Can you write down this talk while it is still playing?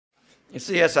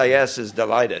CSIS is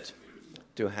delighted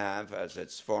to have as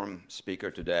its forum speaker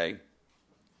today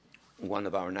one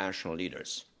of our national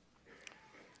leaders.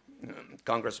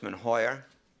 Congressman Hoyer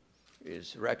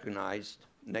is recognized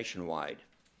nationwide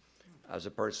as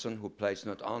a person who plays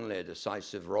not only a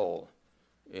decisive role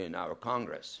in our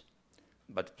Congress,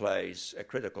 but plays a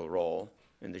critical role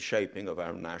in the shaping of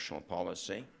our national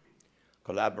policy,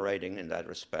 collaborating in that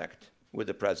respect with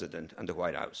the President and the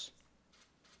White House.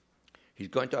 He's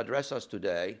going to address us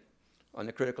today on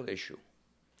a critical issue: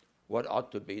 what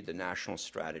ought to be the national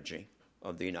strategy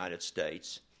of the United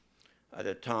States at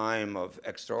a time of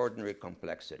extraordinary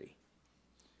complexity.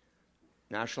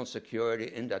 National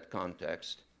security in that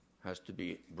context has to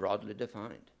be broadly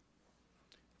defined.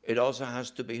 It also has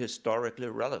to be historically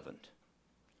relevant,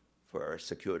 for our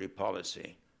security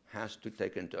policy has to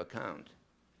take into account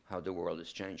how the world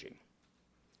is changing.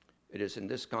 It is in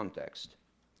this context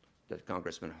that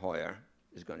Congressman Hoyer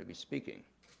is going to be speaking,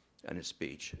 and his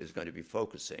speech is going to be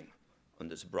focusing on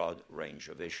this broad range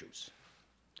of issues.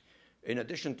 In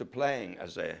addition to playing a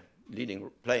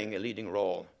leading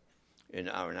role in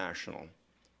our national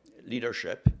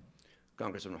leadership,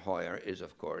 Congressman Hoyer is,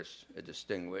 of course, a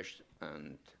distinguished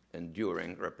and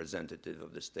enduring representative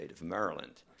of the state of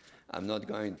Maryland. I'm not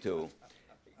going to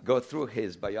go through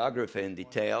his biography in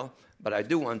detail, but I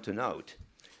do want to note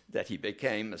that he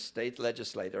became a state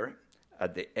legislator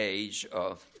at the age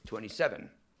of 27.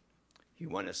 He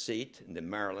won a seat in the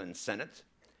Maryland Senate,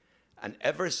 and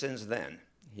ever since then,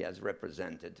 he has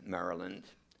represented Maryland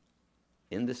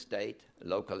in the state,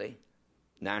 locally,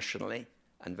 nationally,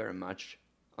 and very much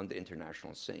on the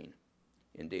international scene.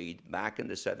 Indeed, back in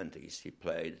the 70s, he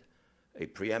played a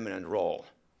preeminent role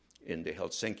in the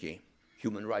Helsinki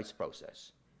human rights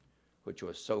process, which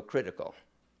was so critical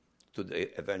to the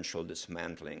eventual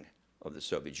dismantling of the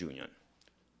Soviet Union.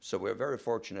 So we're very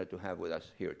fortunate to have with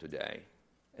us here today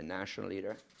a national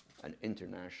leader, an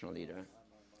international leader,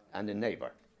 and a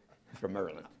neighbor from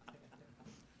Maryland.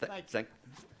 Thank you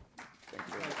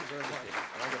very much.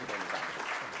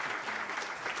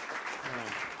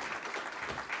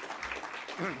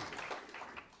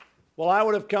 Well, I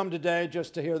would have come today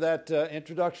just to hear that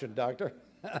introduction, Doctor.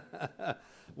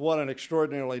 What an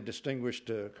extraordinarily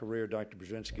distinguished career Dr.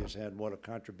 Brzezinski has had. What a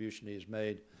contribution he has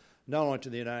made, not only to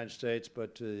the United States,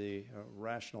 but to the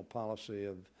rational policy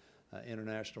of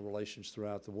international relations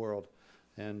throughout the world.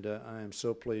 And I am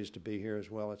so pleased to be here as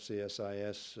well at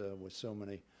CSIS with so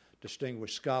many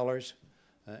distinguished scholars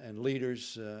and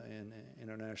leaders in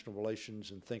international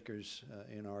relations and thinkers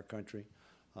in our country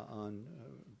on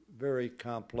very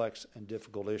complex and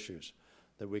difficult issues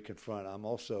that we confront. I'm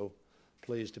also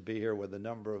pleased to be here with a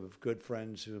number of good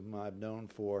friends whom I've known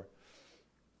for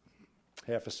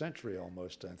half a century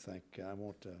almost, I think. I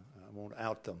won't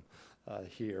out them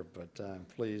here, but I'm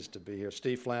pleased to be here.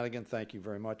 Steve Flanagan, thank you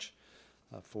very much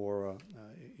for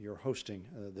your hosting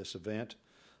this event.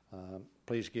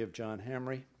 Please give John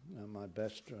Hamre my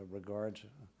best regards.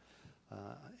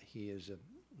 He is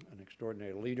an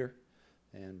extraordinary leader,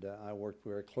 and I worked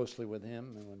very closely with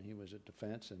him when he was at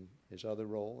Defense and his other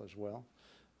role as well.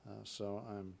 So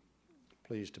I'm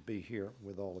pleased to be here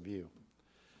with all of you.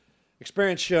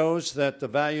 Experience shows that the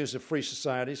values of free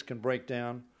societies can break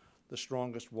down the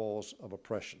strongest walls of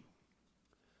oppression.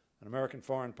 An American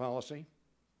foreign policy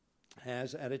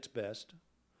has, at its best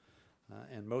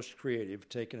and most creative,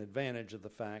 taken advantage of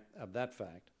that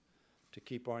fact to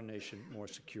keep our nation more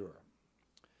secure.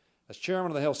 As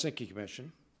chairman of the Helsinki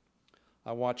Commission,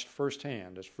 I watched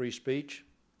firsthand as free speech,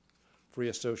 free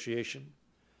association,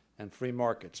 and free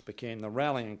markets became the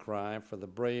rallying cry for the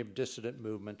brave dissident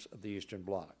movements of the Eastern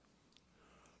Bloc.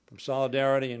 From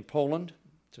Solidarity in Poland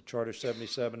to Charter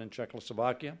 77 in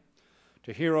Czechoslovakia,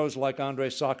 to heroes like Andrei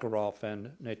Sakharov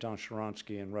and Natan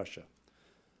Sharansky in Russia,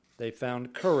 they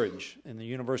found courage in the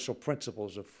universal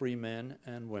principles of free men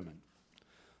and women.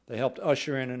 They helped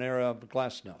usher in an era of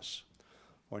glasnost,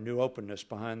 or new openness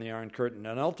behind the Iron Curtain,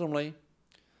 and ultimately,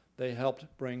 they helped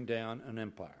bring down an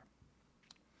empire.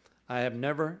 I have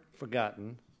never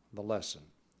forgotten the lesson.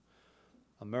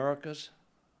 America's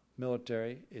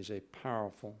military is a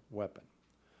powerful weapon,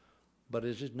 but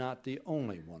it is not the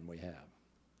only one we have.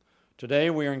 Today,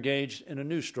 we are engaged in a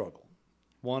new struggle,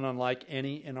 one unlike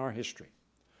any in our history.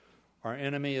 Our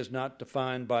enemy is not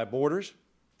defined by borders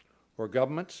or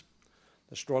governments.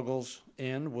 The struggle's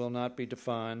end will not be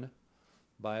defined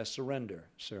by a surrender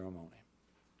ceremony.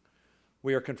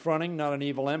 We are confronting not an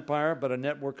evil empire, but a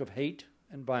network of hate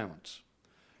and violence,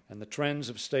 and the trends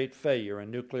of state failure and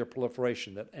nuclear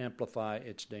proliferation that amplify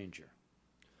its danger.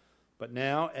 But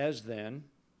now, as then,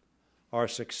 our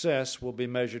success will be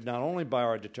measured not only by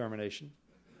our determination,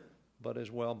 but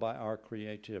as well by our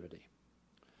creativity.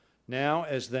 Now,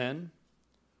 as then,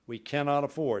 we cannot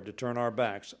afford to turn our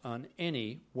backs on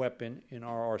any weapon in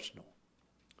our arsenal.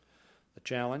 The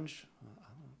challenge,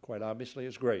 quite obviously,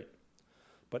 is great,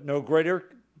 but no greater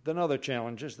than other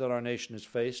challenges that our nation has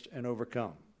faced and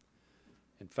overcome.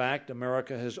 In fact,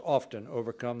 America has often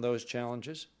overcome those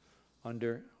challenges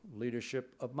under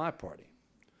leadership of my party.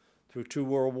 Through 2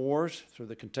 world wars, through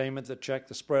the containment that checked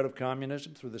the spread of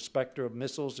communism, through the specter of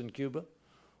missiles in Cuba,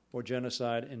 or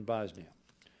genocide in Bosnia.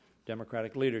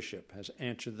 Democratic leadership has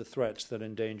answered the threats that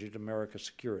endangered America's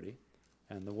security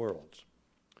and the world's.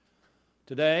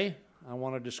 Today, I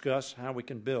want to discuss how we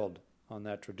can build on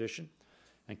that tradition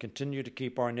and continue to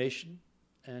keep our nation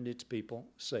and its people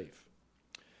safe.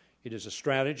 It is a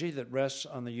strategy that rests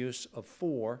on the use of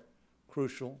 4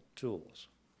 crucial tools: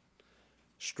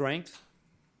 strength,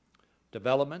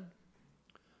 development,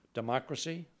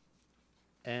 democracy,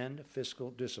 and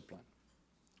fiscal discipline.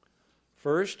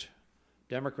 First,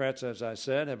 Democrats, as I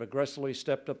said, have aggressively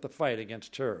stepped up the fight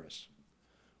against terrorists.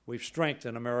 We've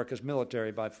strengthened America's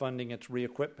military by funding its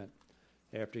re-equipment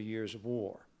after years of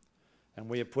war, and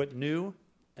we have put new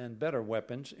and better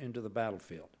weapons into the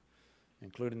battlefield,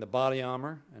 including the body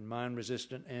armor and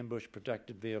mine-resistant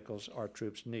ambush-protected vehicles our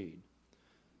troops need,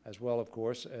 as well, of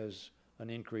course, as an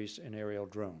increase in aerial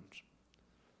drones.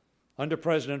 Under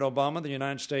President Obama, the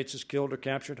United States has killed or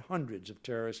captured hundreds of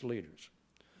terrorist leaders,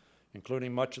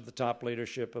 including much of the top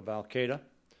leadership of al-Qaeda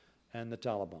and the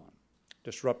Taliban,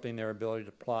 disrupting their ability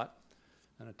to plot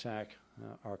and attack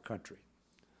our country.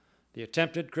 The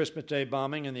attempted Christmas Day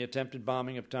bombing and the attempted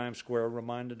bombing of Times Square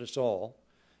reminded us all,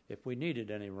 if we needed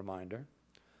any reminder,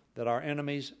 that our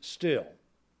enemies still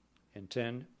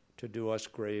intend to do us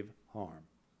grave harm.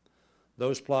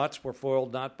 Those plots were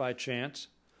foiled not by chance,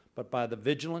 but by the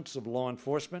vigilance of law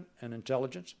enforcement and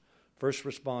intelligence, first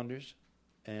responders,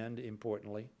 and,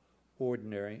 importantly,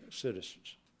 ordinary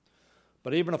citizens.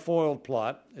 But even a foiled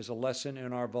plot is a lesson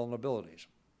in our vulnerabilities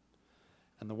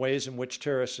and the ways in which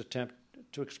terrorists attempt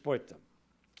to exploit them.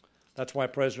 That's why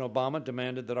President Obama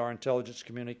demanded that our intelligence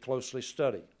community closely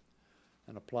study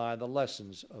and apply the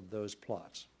lessons of those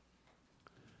plots.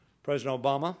 President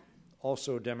Obama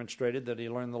also demonstrated that he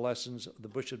learned the lessons of the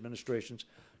Bush administration's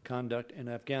conduct in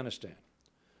Afghanistan,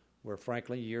 where,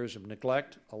 frankly, years of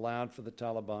neglect allowed for the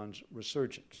Taliban's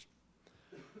resurgence.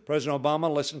 President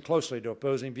Obama listened closely to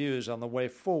opposing views on the way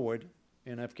forward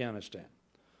in Afghanistan.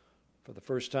 For the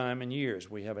first time in years,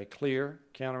 we have a clear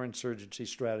counterinsurgency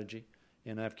strategy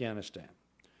in Afghanistan,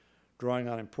 drawing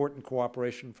on important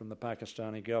cooperation from the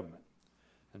Pakistani government,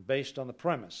 and based on the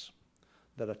premise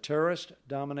that a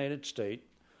terrorist-dominated state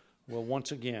will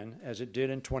once again, as it did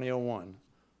in 2001,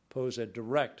 pose a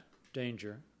direct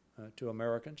danger to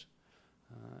Americans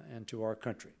and to our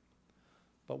country.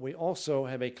 But we also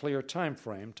have a clear time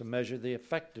frame to measure the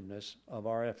effectiveness of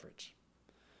our efforts.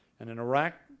 And in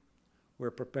Iraq,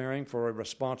 we're preparing for a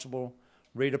responsible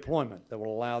redeployment that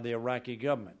will allow the Iraqi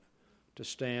government to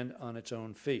stand on its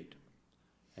own feet.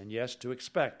 And yes, to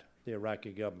expect the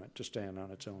Iraqi government to stand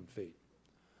on its own feet.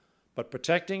 But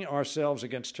protecting ourselves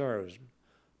against terrorism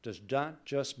does not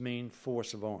just mean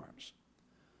force of arms.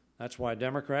 That's why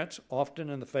Democrats, often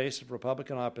in the face of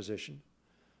Republican opposition,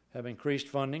 have increased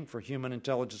funding for human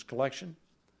intelligence collection,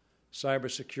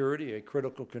 cybersecurity, a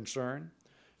critical concern,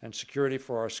 and security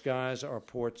for our skies, our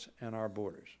ports, and our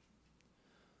borders.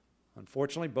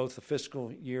 Unfortunately, both the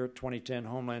fiscal year 2010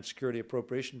 Homeland Security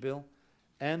Appropriation Bill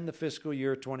and the fiscal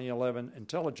year 2011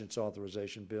 Intelligence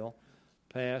Authorization Bill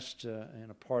passed in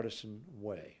a partisan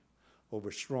way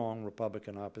over strong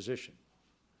Republican opposition.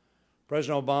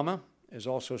 President Obama is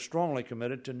also strongly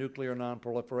committed to nuclear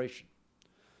nonproliferation,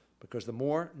 because the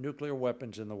more nuclear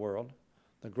weapons in the world,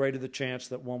 the greater the chance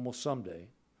that one will someday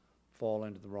fall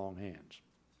into the wrong hands.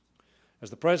 As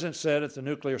the President said at the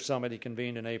nuclear summit he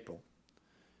convened in April,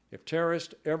 if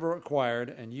terrorists ever acquired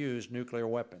and used nuclear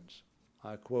weapons,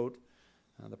 I quote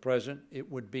the President, it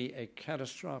would be a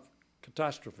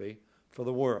catastrophe for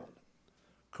the world,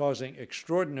 causing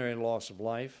extraordinary loss of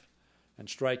life and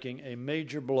striking a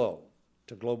major blow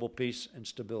to global peace and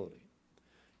stability.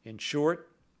 In short,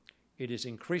 it is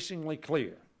increasingly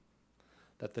clear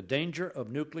that the danger of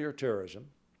nuclear terrorism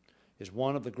is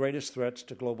one of the greatest threats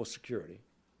to global security,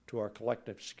 to our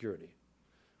collective security,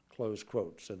 close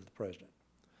quote, said the President.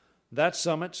 That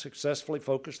summit successfully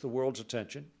focused the world's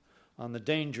attention on the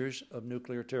dangers of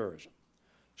nuclear terrorism,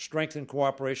 strengthened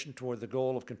cooperation toward the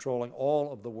goal of controlling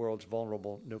all of the world's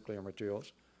vulnerable nuclear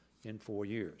materials in 4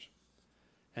 years,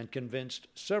 and convinced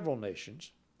several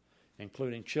nations,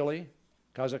 including Chile,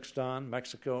 Kazakhstan,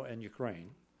 Mexico, and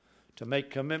Ukraine, to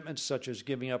make commitments such as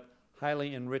giving up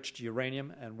highly enriched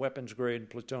uranium and weapons-grade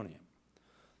plutonium.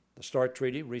 The START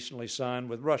treaty, recently signed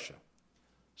with Russia,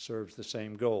 serves the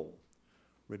same goal,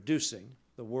 reducing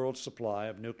the world's supply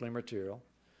of nuclear material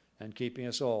and keeping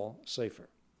us all safer.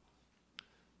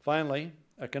 Finally,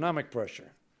 economic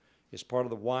pressure is part of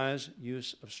the wise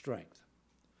use of strength.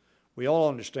 We all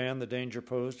understand the danger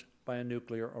posed by a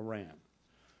nuclear Iran.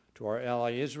 To our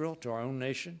ally Israel, to our own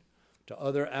nation, to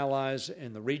other allies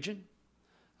in the region,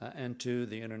 and to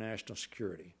the international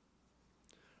security.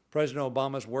 President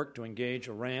Obama's work to engage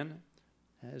Iran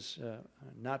has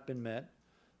not been met,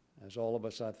 as all of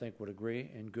us, I think, would agree,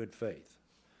 in good faith.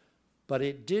 But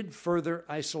it did further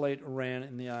isolate Iran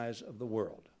in the eyes of the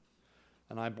world,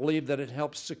 and I believe that it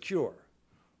helped secure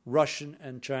Russian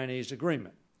and Chinese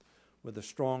agreement with the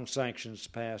strong sanctions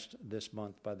passed this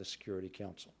month by the Security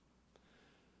Council.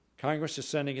 Congress is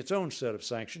sending its own set of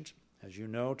sanctions, as you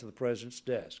know, to the President's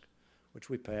desk, which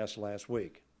we passed last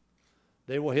week.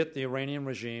 They will hit the Iranian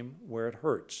regime where it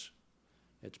hurts,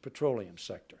 its petroleum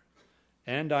sector,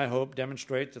 and I hope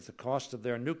demonstrate that the cost of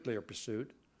their nuclear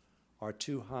pursuit are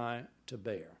too high to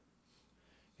bear.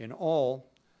 In all,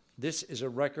 this is a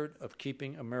record of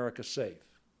keeping America safe,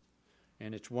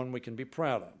 and it's one we can be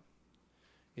proud of.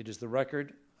 It is the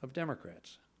record of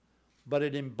Democrats, but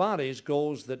it embodies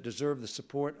goals that deserve the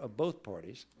support of both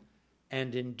parties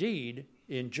and indeed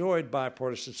enjoyed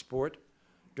bipartisan support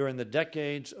during the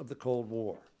decades of the Cold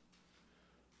War.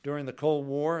 During the Cold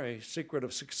War, a secret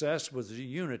of success was the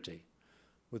unity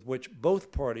with which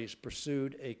both parties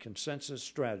pursued a consensus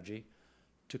strategy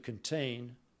to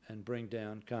contain and bring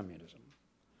down communism.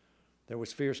 There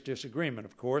was fierce disagreement,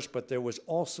 of course, but there was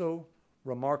also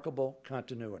remarkable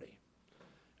continuity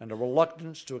and a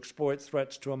reluctance to exploit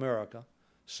threats to America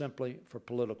simply for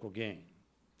political gain.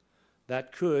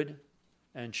 That could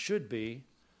and should be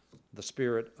the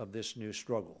spirit of this new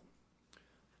struggle.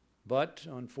 But,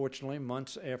 unfortunately,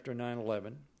 months after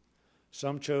 9/11,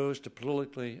 some chose to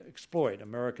politically exploit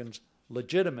Americans'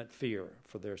 legitimate fear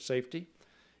for their safety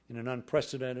in an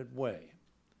unprecedented way.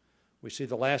 We see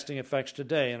the lasting effects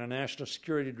today in a national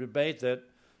security debate that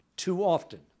too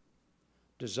often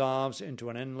dissolves into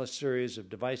an endless series of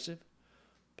divisive,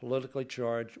 politically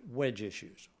charged wedge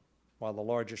issues, while the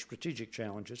larger strategic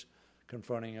challenges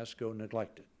confronting us go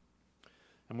neglected.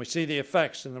 And we see the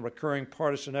effects in the recurring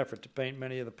partisan effort to paint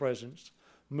many of the president's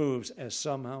moves as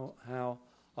somehow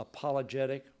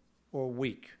apologetic or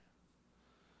weak.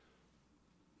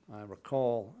 I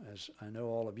recall, as I know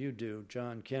all of you do,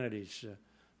 John Kennedy's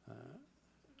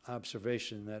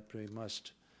observation that we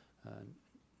must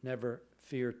never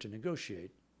fear to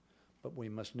negotiate, but we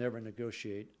must never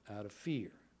negotiate out of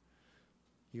fear.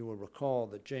 You will recall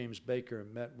that James Baker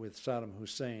met with Saddam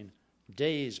Hussein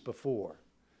days before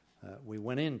we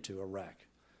went into Iraq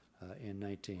in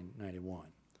 1991.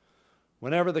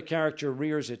 Whenever the caricature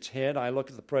rears its head, I look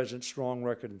at the president's strong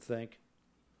record and think,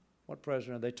 what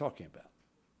president are they talking about?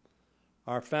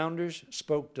 Our founders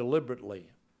spoke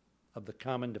deliberately of the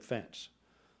common defense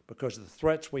because the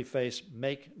threats we face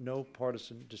make no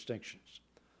partisan distinctions.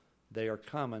 They are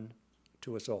common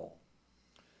to us all.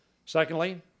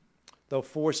 Secondly, though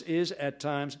force is at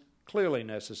times clearly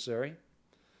necessary,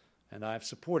 and I've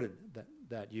supported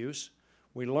that use,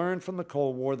 we learned from the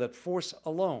Cold War that force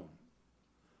alone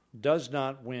does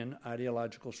not win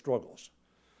ideological struggles.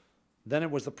 Then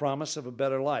it was the promise of a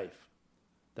better life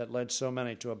that led so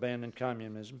many to abandon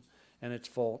communism and its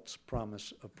false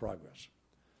promise of progress.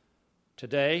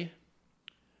 Today,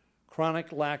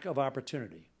 chronic lack of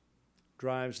opportunity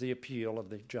drives the appeal of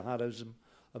the jihadism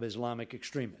of Islamic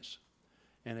extremists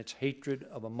and its hatred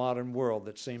of a modern world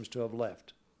that seems to have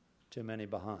left too many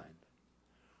behind.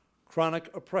 Chronic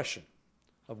oppression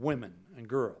of women and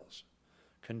girls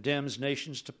condemns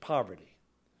nations to poverty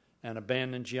and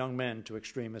abandons young men to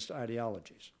extremist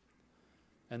ideologies.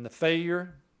 And the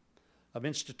failure of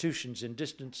institutions in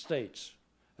distant states,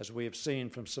 as we have seen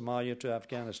from Somalia to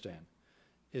Afghanistan,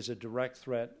 is a direct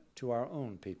threat to our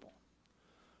own people.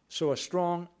 So a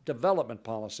strong development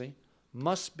policy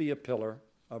must be a pillar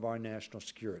of our national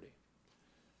security.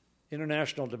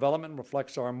 International development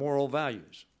reflects our moral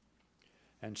values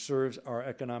and serves our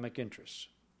economic interests.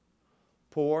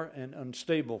 Poor and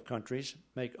unstable countries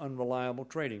make unreliable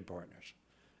trading partners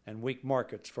and weak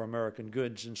markets for American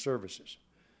goods and services.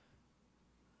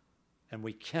 And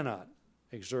we cannot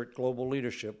exert global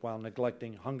leadership while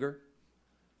neglecting hunger,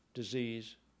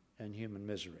 disease, and human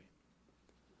misery.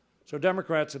 So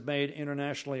Democrats have made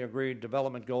internationally agreed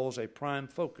development goals a prime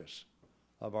focus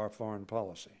of our foreign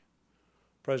policy.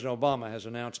 President Obama has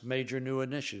announced major new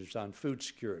initiatives on food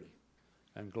security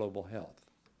and global health.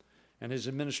 and his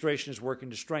administration is working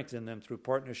to strengthen them through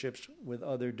partnerships with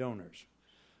other donors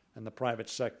and the private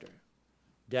sector,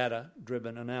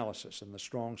 data-driven analysis, and the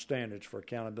strong standards for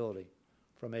accountability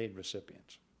from aid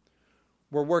recipients.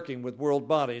 We're working with world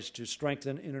bodies to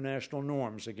strengthen international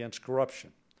norms against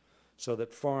corruption so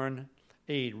that foreign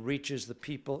aid reaches the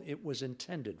people it was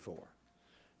intended for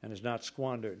and is not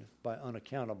squandered by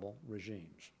unaccountable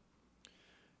regimes.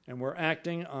 And we're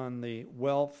acting on the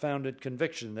well-founded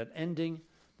conviction that ending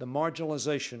the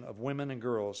marginalization of women and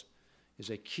girls is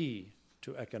a key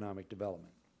to economic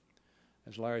development.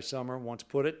 As Larry Summer once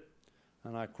put it,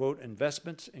 and I quote,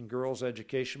 "Investments in girls'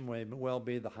 education may well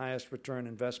be the highest return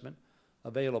investment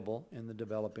available in the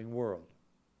developing world."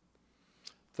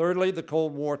 Thirdly, the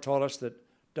Cold War taught us that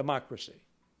democracy,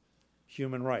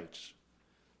 human rights,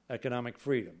 economic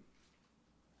freedom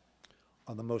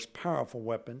are the most powerful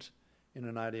weapons in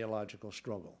an ideological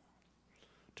struggle.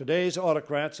 Today's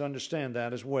autocrats understand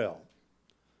that as well,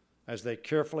 as they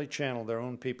carefully channel their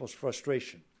own people's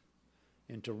frustration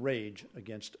into rage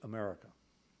against America.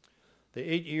 The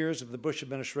 8 years of the Bush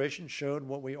administration showed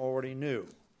what we already knew,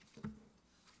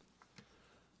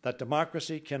 that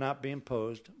democracy cannot be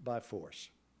imposed by force,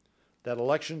 that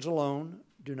elections alone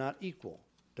do not equal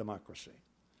democracy,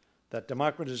 that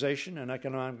democratization and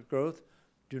economic growth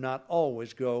do not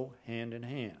always go hand in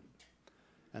hand,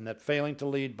 and that failing to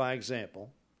lead by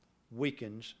example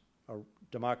weakens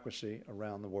democracy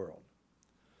around the world.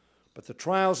 But the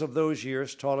trials of those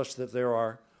years taught us that there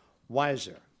are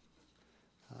wiser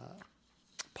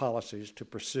policies to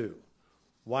pursue,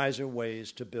 wiser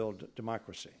ways to build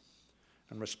democracy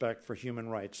and respect for human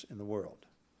rights in the world.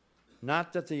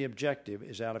 Not that the objective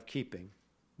is out of keeping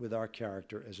with our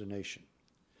character as a nation.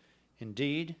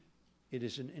 Indeed, it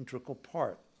is an integral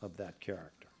part of that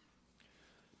character.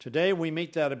 Today, we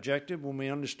meet that objective when we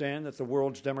understand that the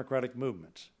world's democratic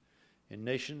movements in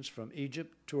nations from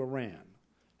Egypt to Iran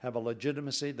have a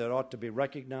legitimacy that ought to be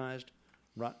recognized,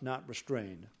 not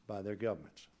restrained by their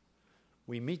governments.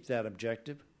 We meet that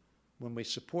objective when we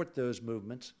support those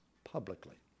movements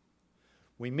publicly.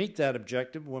 We meet that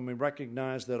objective when we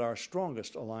recognize that our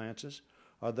strongest alliances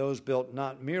are those built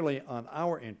not merely on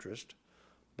our interest,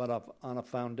 but on a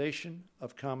foundation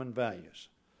of common values.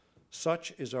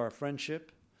 Such is our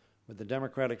friendship with the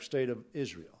Democratic State of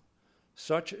Israel.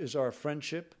 Such is our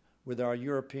friendship with our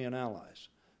European allies.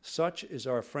 Such is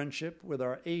our friendship with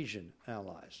our Asian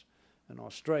allies and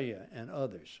Australia and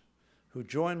others who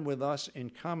join with us in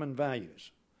common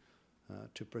values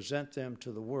to present them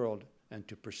to the world and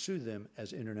to pursue them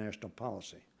as international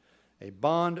policy, a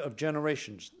bond of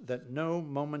generations that no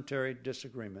momentary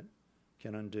disagreement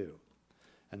can undo.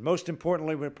 And most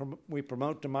importantly, we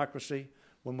promote democracy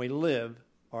when we live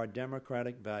our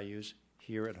democratic values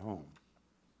here at home.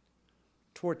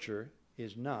 Torture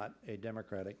is not a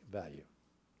democratic value.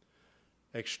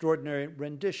 Extraordinary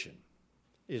rendition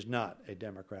is not a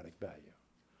democratic value.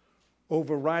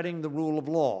 Overriding the rule of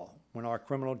law when our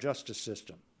criminal justice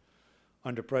system,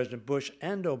 under President Bush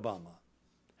and Obama,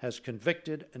 has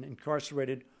convicted and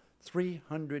incarcerated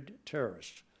 300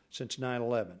 terrorists since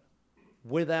 9/11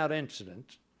 without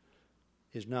incident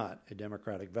is not a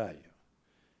democratic value.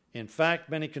 In fact,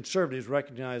 many conservatives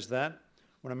recognize that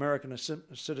when American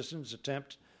citizens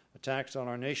attempt attacks on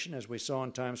our nation, as we saw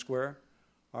in Times Square,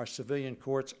 our civilian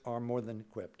courts are more than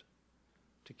equipped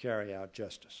to carry out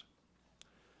justice.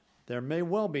 There may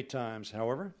well be times,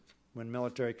 however, when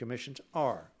military commissions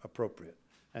are appropriate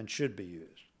and should be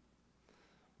used.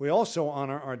 We also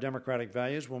honor our democratic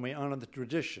values when we honor the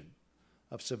tradition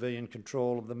of civilian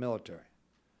control of the military,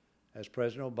 as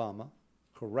President Obama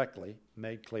correctly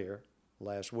made clear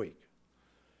last week.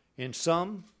 In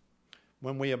sum,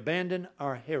 when we abandon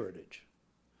our heritage,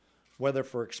 whether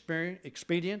for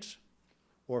expedience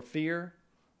or fear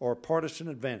or partisan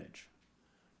advantage,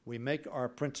 we make our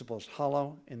principles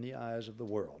hollow in the eyes of the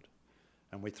world,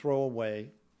 and we throw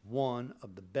away one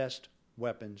of the best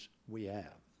weapons we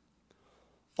have.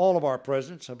 All of our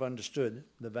presidents have understood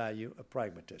the value of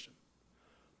pragmatism,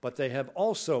 but they have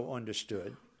also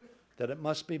understood that it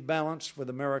must be balanced with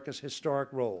America's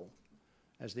historic role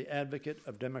as the advocate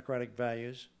of democratic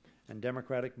values and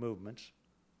democratic movements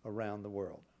around the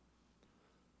world.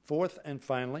 Fourth and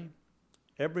finally,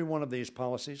 every one of these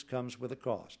policies comes with a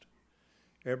cost.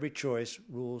 Every choice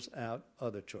rules out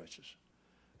other choices.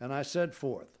 And I said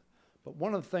fourth, but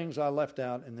one of the things I left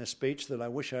out in this speech that I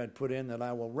wish I had put in that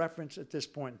I will reference at this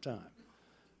point in time,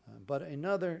 but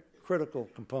another critical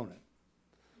component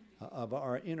of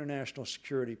our international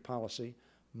security policy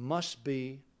must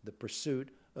be the pursuit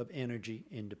of energy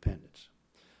independence.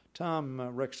 Tom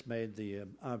Ricks made the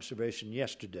observation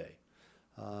yesterday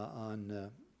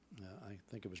on I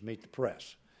think it was Meet the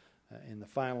Press, in the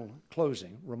final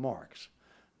closing remarks,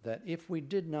 that if we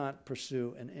did not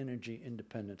pursue an energy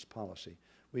independence policy,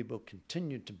 we will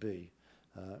continue to be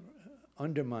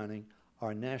undermining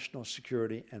our national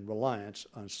security and reliance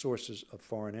on sources of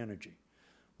foreign energy.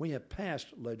 We have passed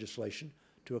legislation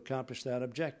to accomplish that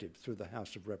objective through the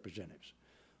House of Representatives.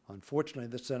 Unfortunately,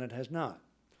 the Senate has not.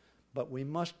 But we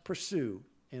must pursue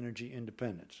energy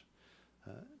independence.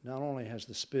 Not only has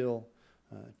the spill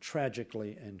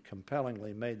tragically and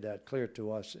compellingly made that clear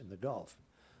to us in the Gulf,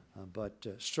 but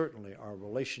certainly our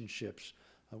relationships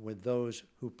with those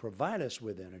who provide us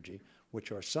with energy,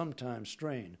 which are sometimes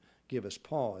strained, give us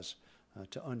pause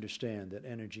to understand that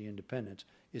energy independence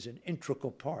is an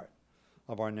integral part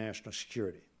of our national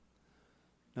security.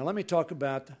 Now let me talk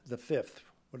about the fifth,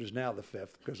 what is now the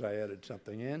fifth, because I added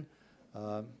something in.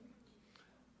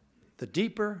 The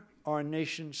deeper our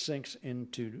nation sinks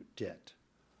into debt,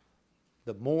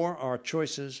 the more our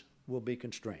choices will be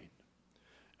constrained,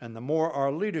 and the more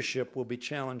our leadership will be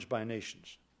challenged by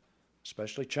nations,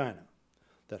 especially China,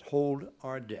 that hold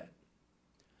our debt.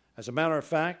 As a matter of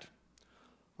fact,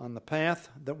 on the path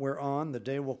that we're on, the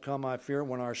day will come, I fear,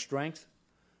 when our strength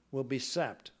will be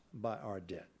sapped by our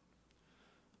debt.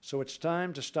 So it's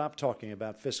time to stop talking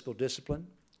about fiscal discipline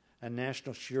and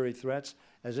national security threats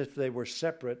as if they were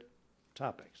separate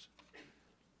topics.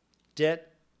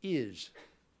 Debt is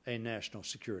a national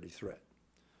security threat.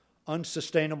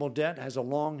 Unsustainable debt has a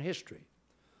long history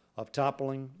of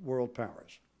toppling world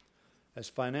powers. As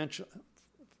financial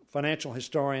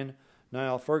historian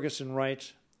Niall Ferguson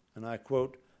writes, and I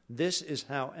quote, "This is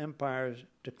how empires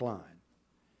decline.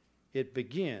 It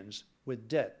begins with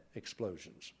debt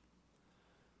explosions."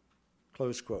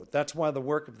 Close quote. That's why the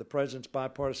work of the President's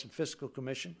Bipartisan Fiscal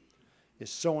Commission is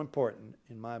so important,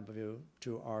 in my view,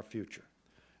 to our future,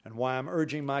 and why I'm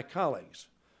urging my colleagues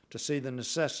to see the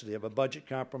necessity of a budget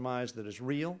compromise that is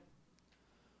real,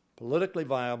 politically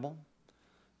viable,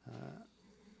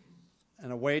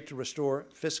 and a way to restore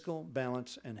fiscal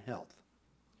balance and health.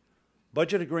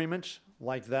 Budget agreements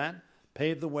like that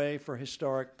pave the way for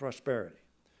historic prosperity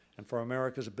and for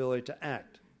America's ability to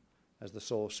act as the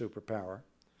sole superpower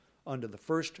under the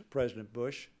first President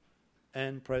Bush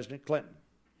and President Clinton.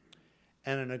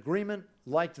 And an agreement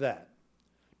like that,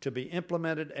 to be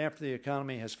implemented after the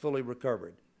economy has fully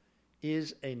recovered,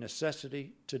 is a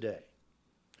necessity today.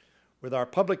 With our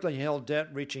publicly held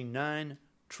debt reaching $9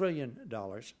 trillion,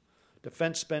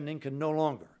 defense spending can no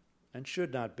longer and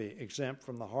should not be exempt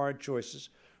from the hard choices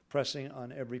pressing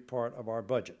on every part of our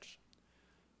budgets.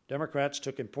 Democrats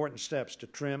took important steps to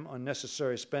trim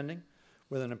unnecessary spending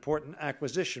with an important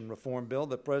acquisition reform bill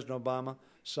that President Obama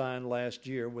signed last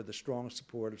year with the strong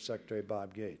support of Secretary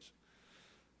Bob Gates.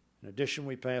 In addition,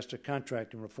 we passed a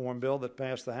contracting reform bill that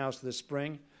passed the House this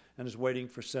spring and is waiting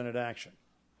for Senate action.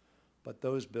 But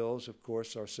those bills, of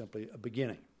course, are simply a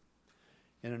beginning.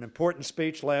 In an important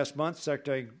speech last month,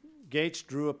 Secretary Gates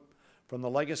drew from the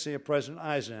legacy of President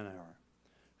Eisenhower,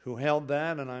 who held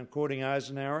that, and I'm quoting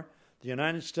Eisenhower, "The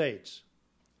United States,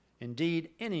 indeed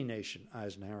any nation,"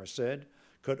 Eisenhower said,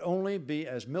 "could only be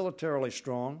as militarily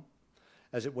strong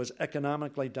as it was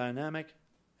economically dynamic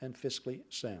and fiscally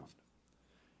sound."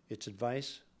 It's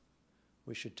advice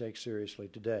we should take seriously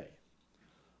today.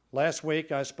 Last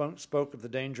week, I spoke of the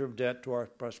danger of debt to our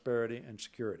prosperity and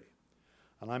security,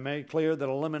 and I made clear that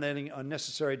eliminating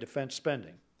unnecessary defense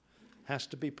spending has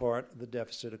to be part of the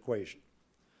deficit equation.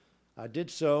 I did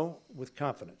so with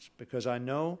confidence because I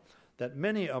know that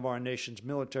many of our nation's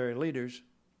military leaders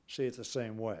see it the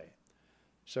same way.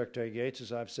 Secretary Gates,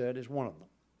 as I've said, is one of them.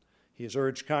 He has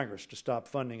urged Congress to stop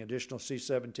funding additional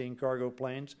C-17 cargo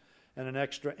planes and an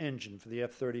extra engine for the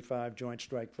F-35 Joint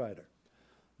Strike Fighter,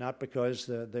 not because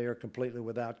they are completely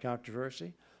without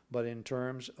controversy, but in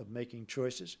terms of making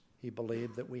choices, he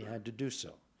believed that we had to do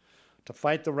so. To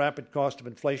fight the rapid cost of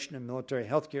inflation in military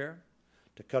health care,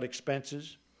 to cut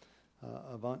expenses,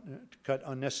 to cut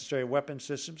unnecessary weapon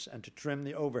systems, and to trim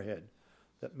the overhead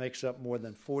that makes up more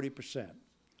than 40%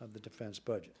 of the defense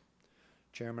budget.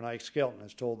 Chairman Ike Skelton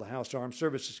has told the House Armed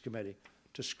Services Committee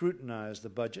to scrutinize the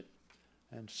budget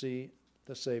and see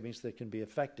the savings that can be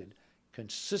effected,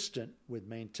 consistent with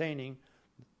maintaining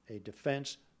a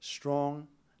defense strong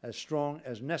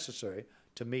as necessary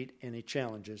to meet any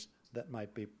challenges that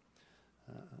might be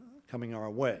coming our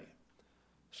way.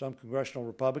 Some congressional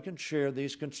Republicans share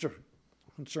these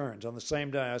concerns. On the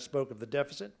same day I spoke of the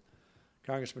deficit,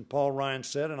 Congressman Paul Ryan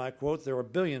said, and I quote, "There are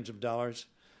billions of dollars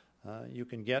you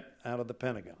can get out of the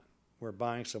Pentagon. We're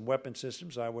buying some weapon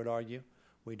systems, I would argue,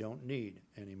 we don't need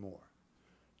anymore."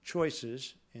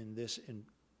 Choices in this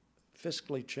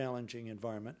fiscally challenging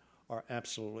environment are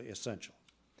absolutely essential.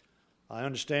 I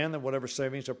understand that whatever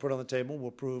savings are put on the table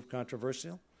will prove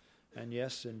controversial and,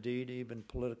 yes, indeed, even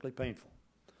politically painful.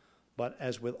 But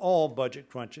as with all budget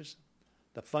crunches,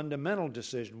 the fundamental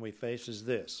decision we face is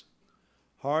this: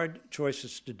 hard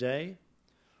choices today,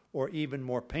 or even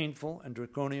more painful and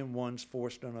draconian ones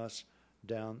forced on us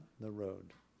down the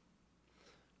road.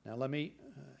 Now, let me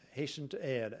hasten to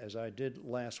add, as I did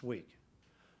last week,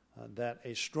 that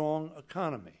a strong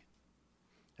economy,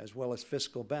 as well as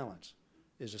fiscal balance,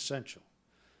 is essential,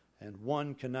 and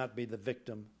one cannot be the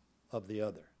victim of the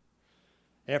other.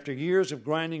 After years of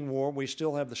grinding war, we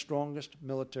still have the strongest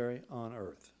military on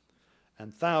earth,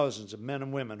 and thousands of men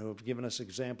and women who have given us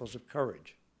examples of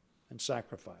courage and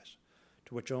sacrifice,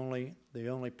 to which the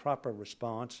only proper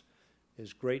response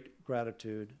is great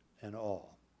gratitude and awe.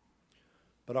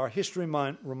 But our history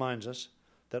reminds us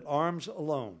that arms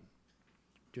alone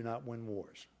do not win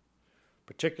wars,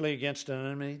 particularly against an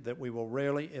enemy that we will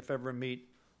rarely, if ever, meet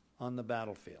on the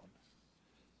battlefield.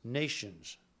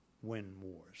 Nations win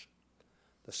wars.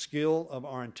 The skill of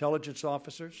our intelligence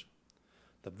officers,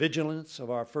 the vigilance of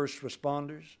our first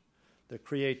responders, the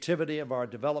creativity of our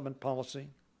development policy,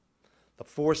 the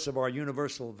force of our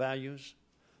universal values,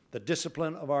 the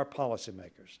discipline of our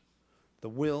policymakers, the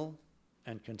will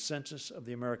and consensus of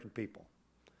the American people.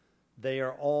 They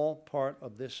are all part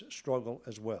of this struggle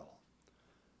as well.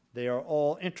 They are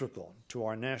all integral to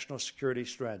our national security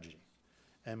strategy,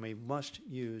 and we must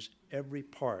use every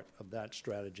part of that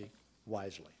strategy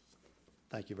wisely.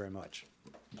 Thank you very much.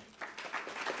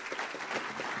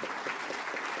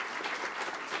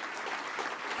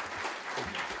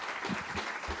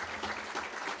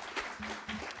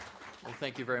 Well,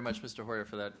 thank you very much, Mr. Hoyer,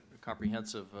 for that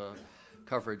comprehensive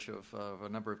coverage of a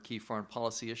number of key foreign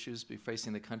policy issues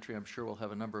facing the country. I'm sure we'll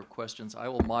have a number of questions. I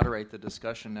will moderate the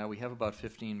discussion now. We have about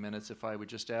 15 minutes. If I would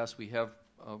just ask, we have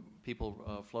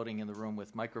people floating in the room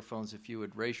with microphones. If you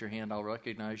would raise your hand, I'll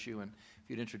recognize you, and if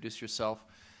you'd introduce yourself,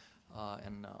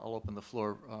 and I'll open the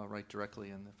floor right directly.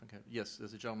 And yes,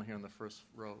 there's a gentleman here in the first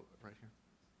row right here.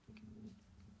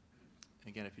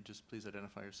 Again, if you just please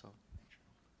identify yourself.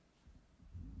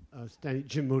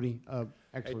 Jim Moody. A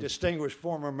Excellent. distinguished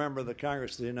former member of the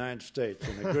Congress of the United States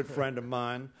and a good friend of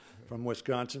mine from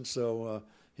Wisconsin, so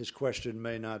his question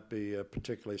may not be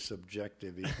particularly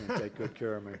subjective. He's going to take good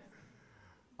care of me.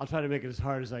 I'll try to make it as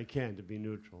hard as I can to be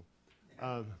neutral.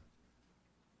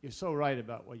 You're so right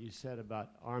about what you said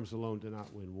about arms alone do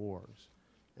not win wars.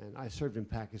 And I served in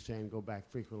Pakistan, go back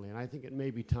frequently, and I think it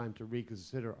may be time to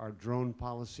reconsider our drone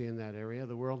policy in that area of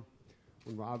the world,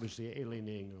 when we're obviously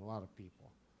alienating a lot of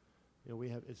people. You know, we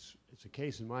have it's a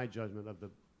case, in my judgment, of the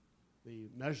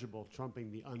measurable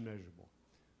trumping the unmeasurable.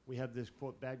 We have this,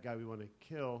 quote, bad guy we want to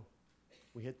kill.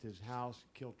 We hit his house,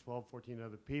 killed 12, 14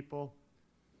 other people.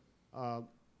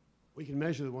 We can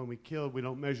measure the one we killed. We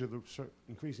don't measure the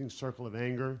increasing circle of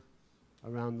anger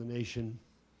around the nation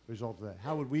result of that.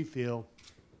 How would we feel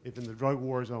if in the drug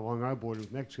wars along our border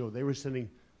with Mexico, they were sending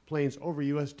planes over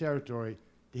U.S. territory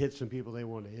to hit some people they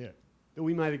wanted to hit? That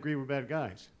we might agree were bad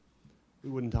guys. We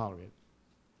wouldn't tolerate it.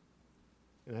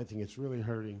 And I think it's really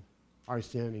hurting our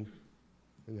standing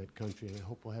in that country, and I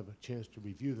hope we'll have a chance to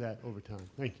review that over time.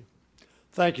 Thank you.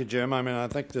 Thank you, Jim. I mean, I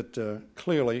think that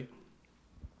clearly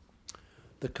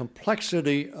the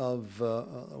complexity of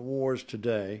wars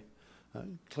today,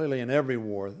 clearly in every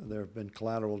war there have been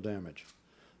collateral damage,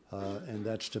 and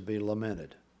that's to be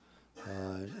lamented.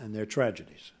 And they're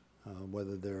tragedies,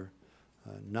 whether they're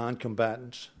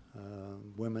non-combatants,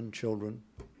 women, children,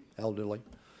 elderly,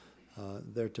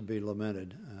 they're to be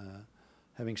lamented.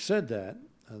 Having said that,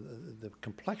 the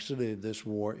complexity of this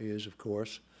war is, of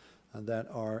course, that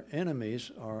our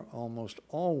enemies are almost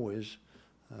always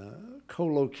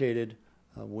co-located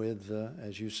with,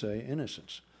 as you say,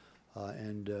 innocents.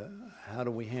 And how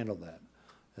do we handle that?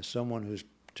 As someone who's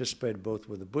participated both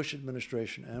with the Bush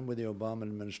administration and with the Obama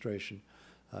administration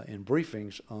in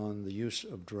briefings on the use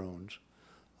of drones,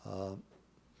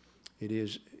 it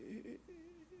is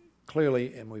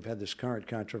clearly, and we've had this current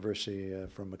controversy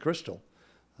from McChrystal,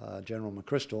 General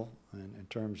McChrystal, in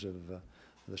terms of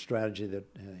the strategy that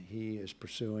he is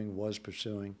pursuing, was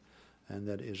pursuing, and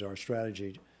that is our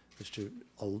strategy, is to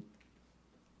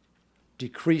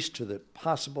decrease to the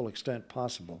possible extent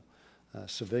possible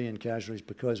civilian casualties,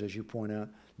 because, as you point out,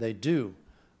 they do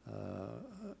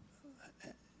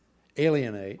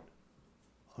alienate,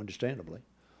 understandably,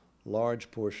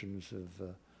 large portions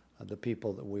of the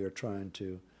people that we are trying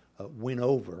to win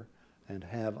over and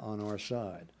have on our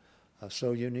side.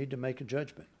 So you need to make a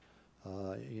judgment.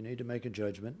 You need to make a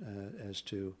judgment as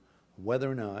to whether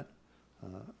or not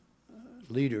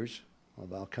leaders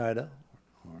of Al-Qaeda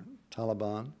or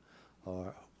Taliban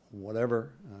or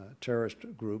whatever terrorist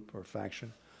group or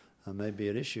faction may be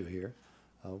at issue here,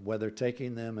 whether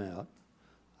taking them out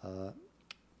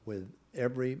with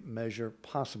every measure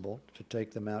possible to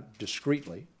take them out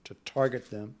discreetly, to target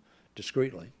them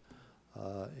discreetly,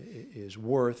 is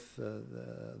worth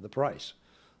the price.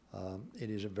 It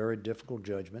is a very difficult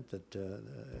judgment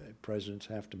that presidents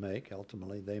have to make.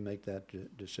 Ultimately, they make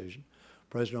that decision.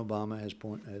 President Obama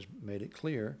has made it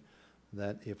clear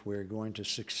that if we're going to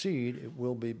succeed, it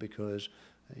will be because,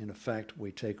 in effect, we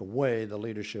take away the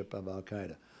leadership of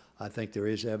al-Qaeda. I think there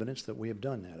is evidence that we have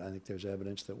done that. I think there's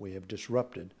evidence that we have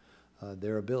disrupted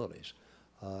their abilities.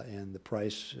 And the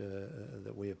price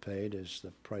that we have paid is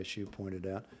the price you pointed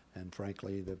out, and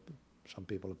frankly, some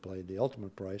people have paid the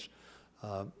ultimate price.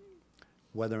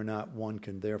 Whether or not one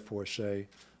can therefore say,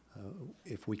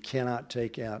 if we cannot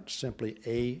take out simply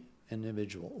a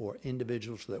individual or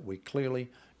individuals that we clearly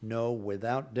know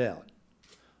without doubt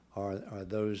are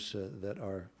those that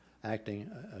are acting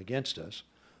against us,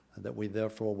 that we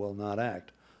therefore will not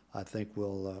act, I think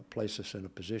will place us in a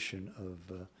position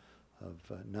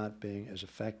of not being as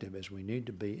effective as we need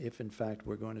to be if, in fact,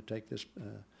 we're going to take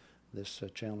this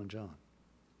challenge on.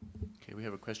 Okay, we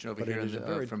have a question over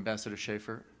here from Ambassador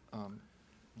Schaefer, in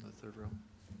the third row.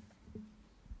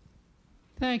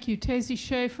 Thank you. Tazy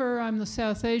Schaefer. I'm the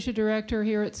South Asia Director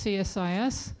here at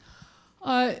CSIS.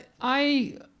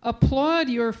 I applaud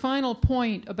your final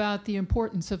point about the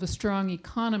importance of a strong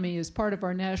economy as part of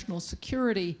our national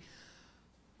security.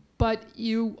 But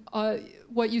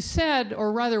what you said,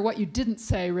 or rather what you didn't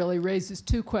say, really raises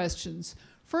two questions.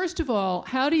 First of all,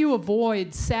 how do you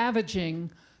avoid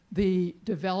savaging the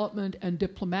development and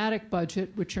diplomatic budget,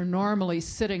 which are normally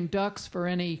sitting ducks for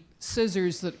any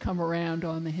scissors that come around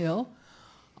on the Hill?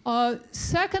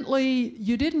 Secondly,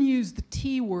 you didn't use the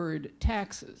T word,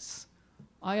 taxes.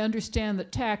 I understand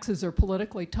that taxes are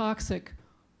politically toxic.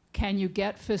 Can you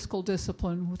get fiscal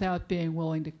discipline without being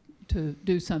willing to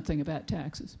do something about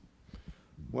taxes?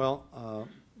 Well,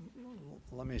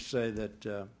 let me say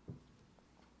that,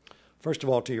 first of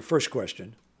all, to your first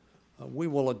question, we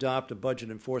will adopt a budget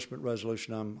enforcement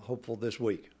resolution, I'm hopeful, this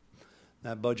week.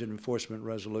 That budget enforcement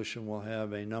resolution will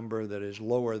have a number that is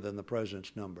lower than the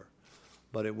president's number.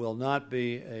 But it will not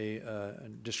be a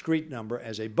discrete number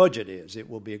as a budget is. It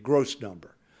will be a gross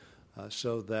number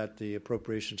so that the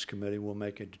Appropriations Committee will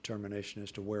make a determination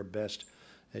as to where best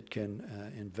it can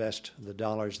invest the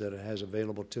dollars that it has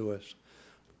available to us.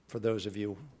 For those of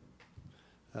you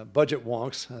budget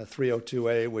wonks,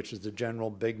 302A, which is the general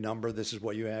big number, this is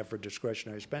what you have for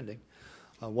discretionary spending,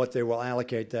 what they will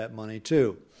allocate that money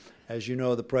to. As you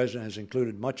know, the President has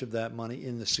included much of that money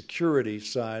in the security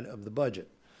side of the budget.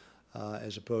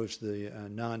 As opposed to the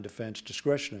non-defense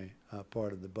discretionary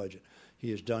part of the budget.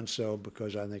 He has done so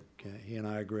because I think he and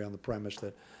I agree on the premise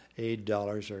that aid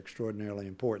dollars are extraordinarily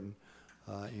important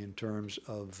in terms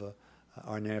of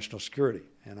our national security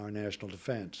and our national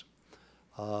defense.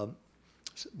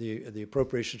 The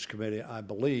Appropriations Committee, I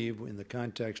believe, in the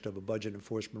context of a budget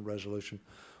enforcement resolution,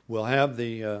 will have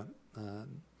the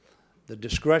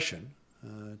discretion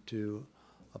to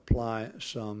apply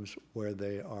sums where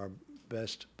they are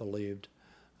best believed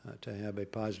to have a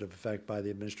positive effect by the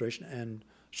administration and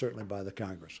certainly by the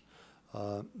Congress.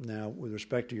 Now, with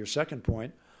respect to your second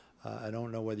point, I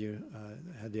don't know whether you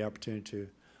had the opportunity to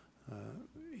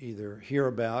either hear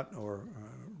about or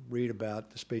read about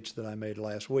the speech that I made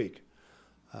last week.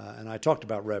 And I talked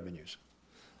about revenues.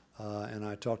 And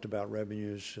I talked about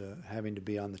revenues having to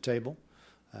be on the table,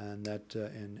 and that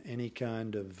in any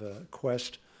kind of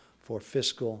quest for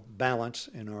fiscal balance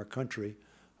in our country,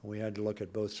 we had to look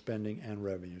at both spending and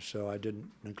revenue. So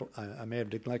I may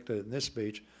have neglected it in this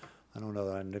speech. I don't know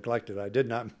that I neglected it. I did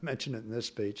not mention it in this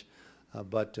speech.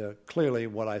 But clearly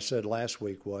what I said last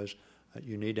week was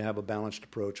you need to have a balanced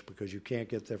approach because you can't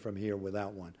get there from here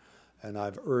without one. And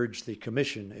I've urged the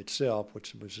commission itself,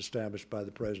 which was established by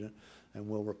the President, and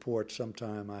will report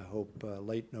sometime, I hope,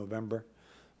 late November,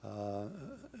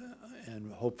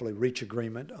 and hopefully reach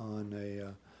agreement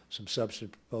on some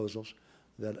substantive proposals,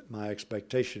 that my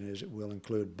expectation is it will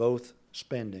include both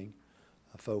spending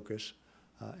focus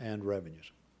and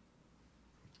revenues.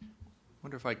 I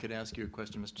wonder if I could ask you a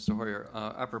question, Mr. Zahoria,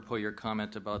 apropos your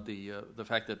comment about the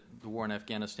fact that the war in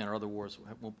Afghanistan or other wars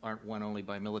aren't won only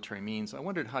by military means. I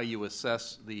wondered how you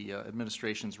assess the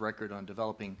administration's record on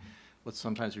developing what's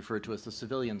sometimes referred to as the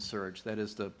civilian surge, that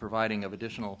is the providing of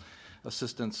additional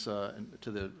assistance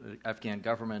to the Afghan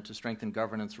government to strengthen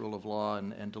governance, rule of law,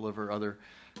 and deliver other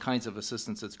kinds of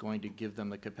assistance that's going to give them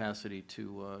the capacity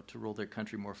to rule their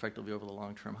country more effectively over the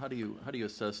long term. How do you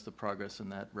assess the progress in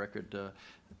that record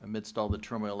amidst all the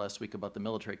turmoil last week about the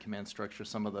military command structure?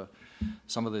 Some of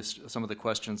the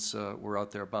questions were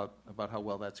out there about how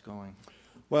well that's going.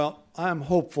 Well, I'm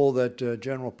hopeful that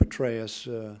General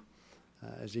Petraeus,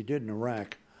 as he did in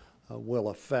Iraq, will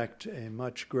affect a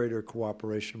much greater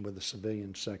cooperation with the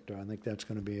civilian sector. I think that's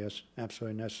going to be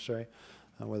absolutely necessary,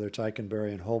 whether it's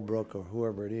Eikenberry and Holbrooke or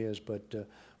whoever it is. But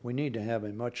we need to have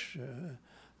a much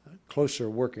closer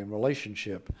working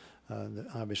relationship.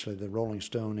 Obviously, the Rolling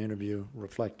Stone interview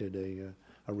reflected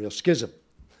a real schism.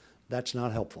 That's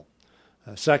not helpful.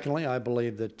 Secondly, I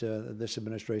believe that this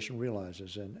administration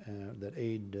realizes that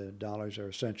aid dollars are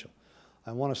essential.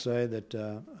 I want to say that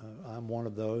I'm one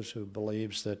of those who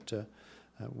believes that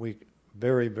we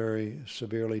very, very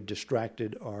severely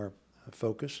distracted our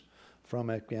focus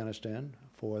from Afghanistan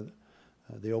for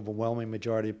the overwhelming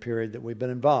majority of period that we've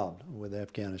been involved with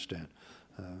Afghanistan.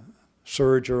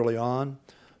 Surge early on,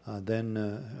 then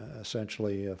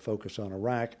essentially focus on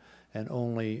Iraq, and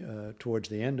only towards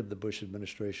the end of the Bush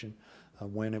administration,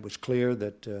 when it was clear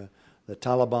that the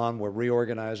Taliban were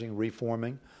reorganizing,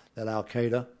 reforming, that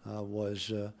al-Qaeda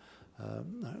was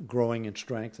growing in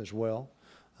strength as well,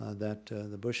 that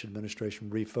the Bush administration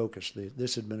refocused.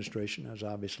 This administration has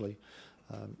obviously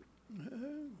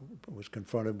was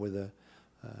confronted with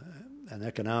an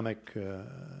economic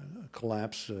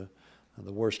collapse,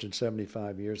 the worst in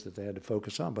 75 years that they had to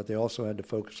focus on, but they also had to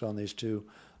focus on these two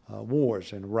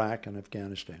wars in Iraq and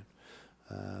Afghanistan.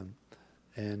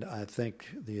 And I think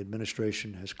the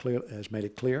administration has made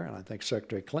it clear, and I think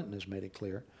Secretary Clinton has made it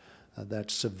clear,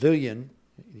 that civilian,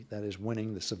 that is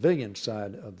winning the civilian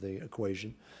side of the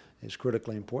equation, is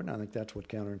critically important. I think that's what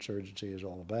counterinsurgency is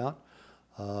all about.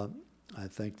 I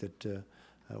think that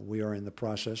we are in the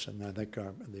process, and I think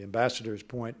the ambassador's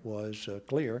point was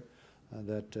clear,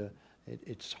 that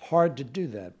it's hard to do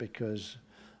that because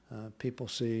people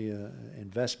see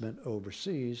investment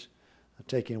overseas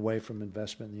taking away from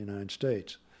investment in the United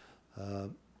States.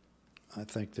 I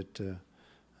think that,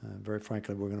 very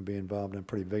frankly, we're going to be involved in a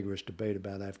pretty vigorous debate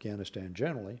about Afghanistan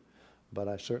generally, but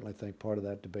I certainly think part of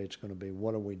that debate is going to be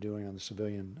what are we doing on the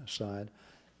civilian side,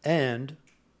 and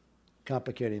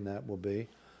complicating that will be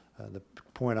the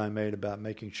point I made about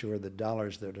making sure that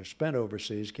dollars that are spent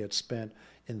overseas get spent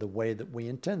in the way that we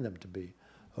intend them to be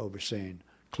overseen.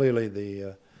 Clearly,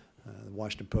 the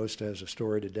Washington Post has a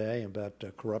story today about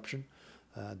corruption.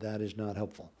 That is not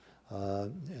helpful.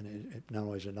 And not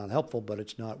only is it not helpful, but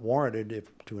it's not warranted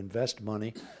to invest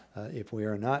money if we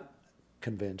are not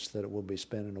convinced that it will be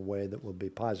spent in a way that will be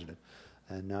positive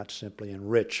and not simply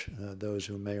enrich those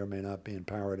who may or may not be in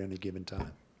power at any given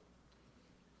time.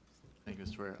 Thank you,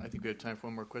 Mr. Ware. I think we have time for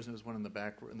one more question. There's one in the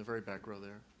very back row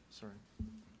there. Sorry.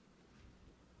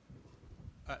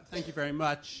 Thank you very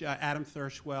much. Adam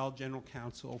Thirschwell, General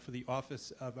Counsel for the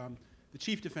Office of the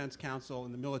Chief Defense Counsel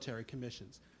and the Military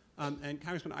Commissions. And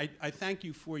Congressman, I thank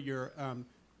you for your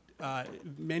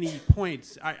many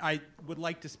points. I would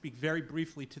like to speak very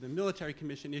briefly to the Military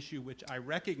Commission issue, which I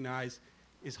recognize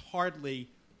is hardly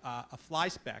a fly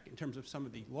speck in terms of some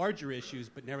of the larger issues,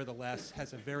 but nevertheless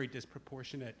has a very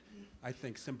disproportionate, I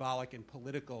think, symbolic and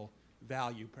political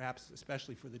value, perhaps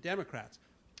especially for the Democrats.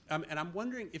 And I'm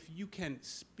wondering if you can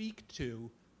speak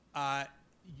to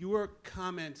your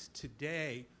comments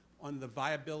today on the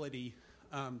viability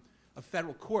of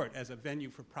federal court as a venue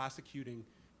for prosecuting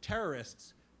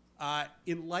terrorists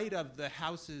in light of the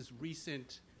House's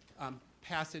recent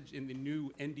passage in the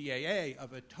new NDAA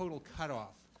of a total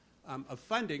cutoff of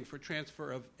funding for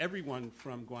transfer of everyone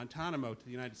from Guantanamo to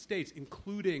the United States,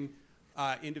 including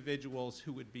individuals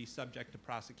who would be subject to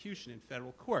prosecution in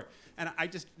federal court. And I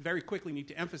just very quickly need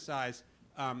to emphasize,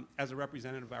 as a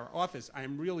representative of our office, I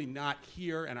am really not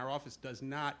here, and our office does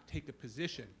not take a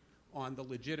position on the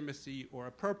legitimacy or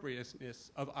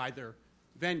appropriateness of either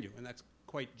venue, and that's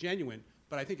quite genuine.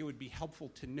 But I think it would be helpful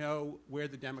to know where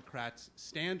the Democrats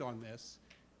stand on this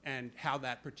and how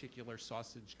that particular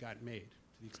sausage got made,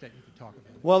 to the extent you could talk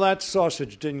about it. Well, that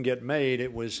sausage didn't get made,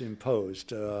 it was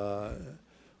imposed.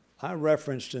 I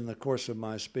referenced in the course of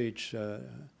my speech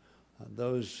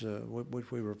those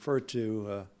which we refer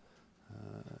to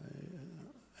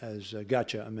as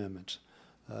gotcha amendments.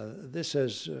 This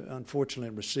has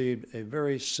unfortunately received a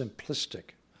very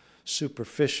simplistic,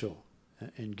 superficial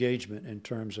engagement in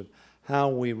terms of how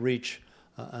we reach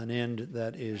an end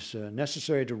that is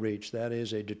necessary to reach, that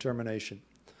is a determination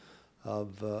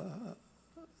of the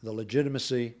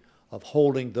legitimacy of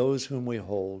holding those whom we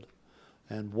hold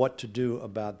and what to do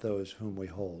about those whom we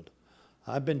hold.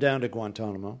 I've been down to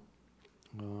Guantanamo.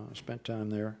 I spent time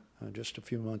there just a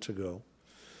few months ago.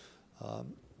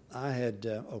 I had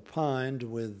opined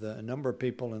with a number of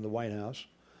people in the White House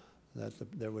that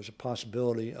there was a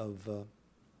possibility of,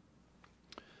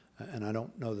 and I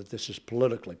don't know that this is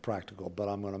politically practical, but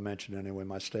I'm going to mention anyway.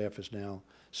 My staff is now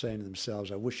saying to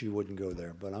themselves, I wish you wouldn't go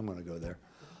there, but I'm going to go there.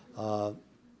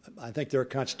 I think there are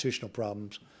constitutional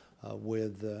problems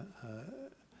with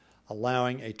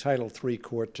allowing a Title III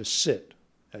court to sit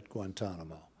at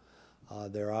Guantanamo.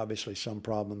 There are obviously some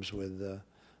problems with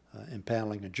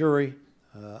impaneling a jury.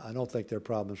 I don't think there are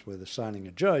problems with assigning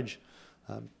a judge,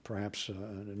 perhaps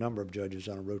a number of judges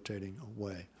on a rotating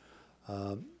way.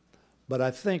 But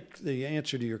I think the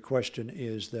answer to your question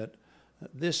is that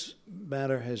this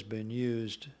matter has been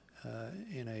used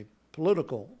in a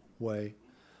political way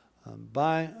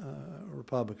by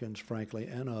Republicans, frankly,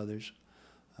 and others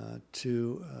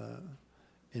to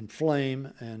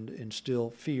inflame and instill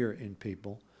fear in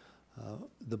people.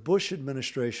 The Bush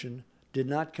administration did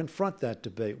not confront that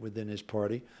debate within his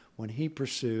party when he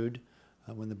pursued,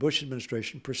 when the Bush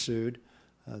administration pursued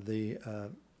the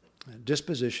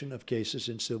disposition of cases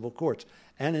in civil courts.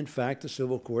 And in fact, the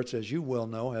civil courts, as you well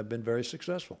know, have been very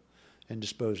successful in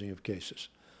disposing of cases.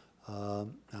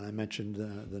 And I mentioned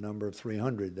the number of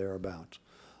 300 thereabouts.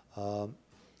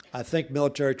 I think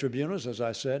military tribunals, as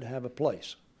I said, have a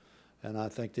place. And I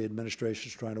think the administration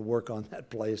is trying to work on that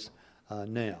place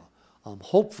now. I'm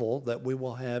hopeful that we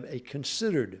will have a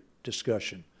considered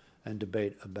discussion and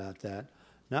debate about that,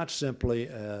 not simply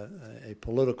a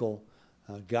political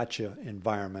gotcha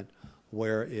environment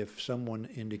where if someone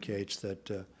indicates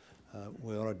that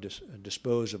we ought to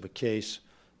dispose of a case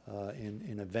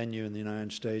in a venue in the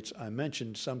United States. I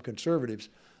mentioned some conservatives.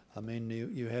 I mean,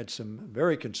 you had some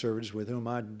very conservatives with whom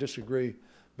I disagree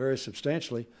very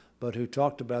substantially, but who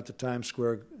talked about the Times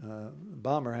Square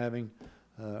bomber having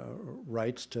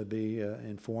rights to be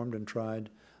informed and tried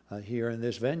here in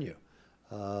this venue,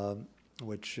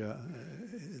 which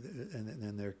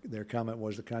and their comment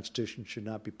was the Constitution should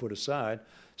not be put aside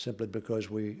simply because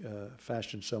we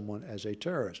fashioned someone as a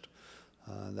terrorist.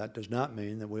 That does not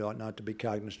mean that we ought not to be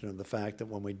cognizant of the fact that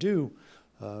when we do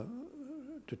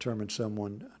determine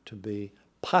someone to be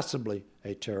possibly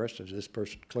a terrorist, as this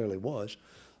person clearly was,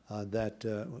 that,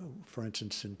 for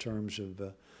instance, in terms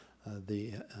of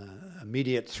the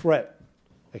immediate threat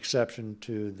exception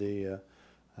to the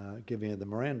giving of the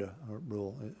Miranda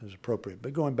rule is appropriate.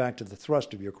 But going back to the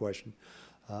thrust of your question,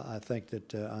 I think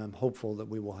that I'm hopeful that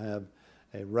we will have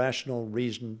a rational,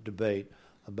 reasoned debate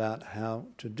about how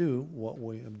to do what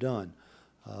we have done,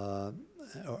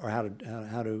 or how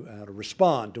to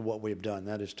respond to what we have done.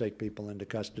 That is, take people into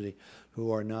custody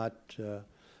who are not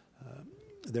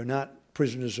they're not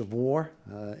prisoners of war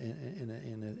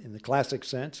in the classic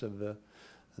sense of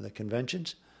the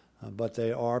conventions, but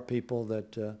they are people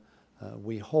that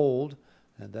we hold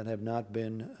and that have not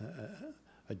been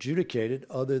adjudicated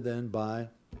other than by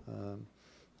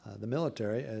the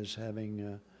military as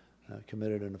having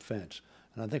committed an offense.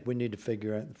 And I think we need to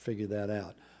figure that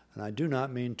out. And I do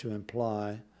not mean to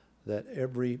imply that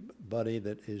everybody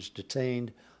that is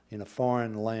detained in a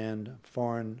foreign land,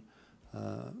 foreign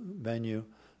venue,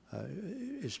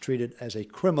 is treated as a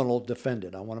criminal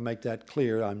defendant. I want to make that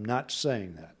clear. I'm not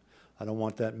saying that. I don't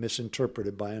want that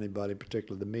misinterpreted by anybody,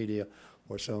 particularly the media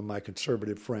or some of my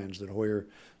conservative friends, that Hoyer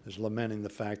is lamenting the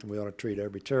fact that we ought to treat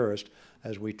every terrorist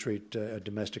as we treat a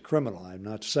domestic criminal. I'm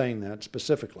not saying that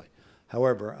specifically.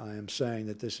 However, I am saying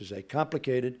that this is a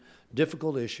complicated,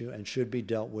 difficult issue and should be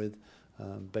dealt with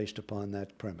based upon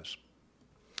that premise.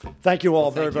 Thank you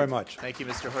all very much. Thank you,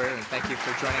 Mr. Hoyer, and thank you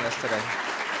for joining us today.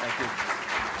 Thank you.